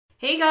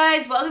Hey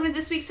guys, welcome to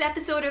this week's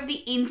episode of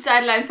the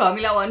Inside Line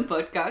Formula One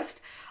podcast.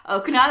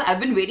 Kunal, I've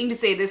been waiting to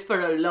say this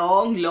for a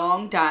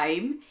long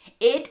time.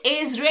 It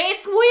is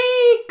race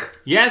week!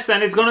 Yes,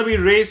 and it's going to be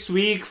race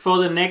week for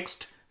the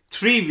next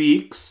 3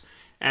 weeks.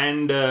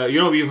 And,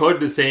 we've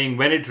heard the saying,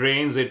 when it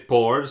rains, it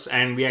pours.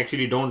 And we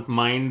actually don't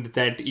mind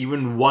that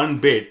even one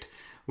bit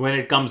when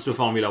it comes to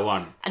Formula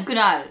One. And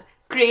Kunal,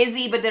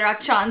 crazy, but there are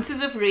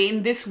chances of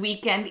rain this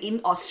weekend in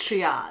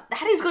Austria.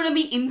 That is going to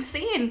be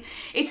insane.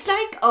 It's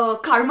like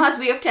karma's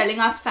way of telling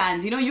us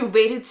fans, you've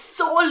waited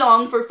so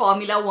long for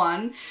Formula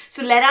One.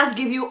 So let us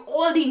give you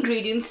all the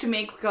ingredients to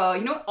make,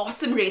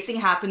 awesome racing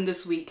happen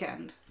this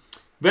weekend.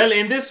 Well,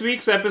 in this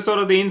week's episode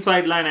of the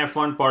Inside Line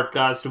F1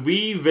 podcast,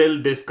 we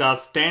will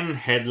discuss 10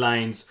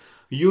 headlines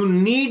you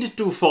need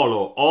to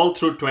follow all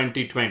through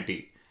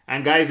 2020.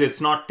 And guys,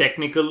 it's not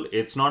technical,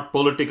 it's not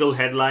political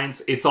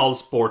headlines, it's all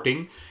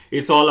sporting.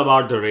 It's all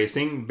about the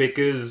racing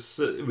because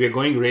we're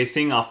going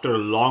racing after a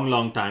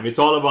long time. It's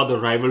all about the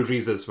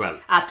rivalries as well.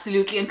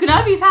 Absolutely. And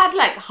Kunal, we've had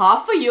like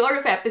half a year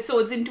of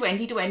episodes in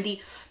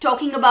 2020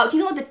 talking about,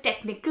 the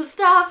technical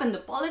stuff and the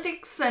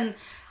politics. And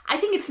I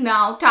think it's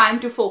now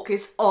time to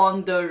focus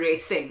on the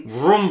racing.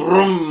 Vroom,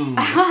 vroom.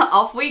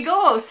 Off we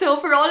go. So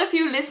for all of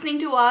you listening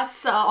to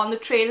us on the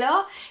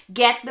trailer,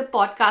 get the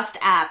podcast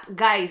app,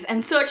 guys,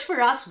 and search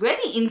for us. We're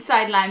the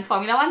Inside Line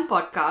Formula One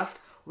podcast.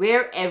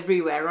 We're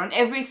everywhere on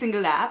every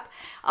single app.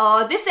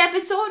 This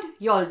episode,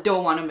 y'all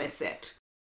don't want to miss it.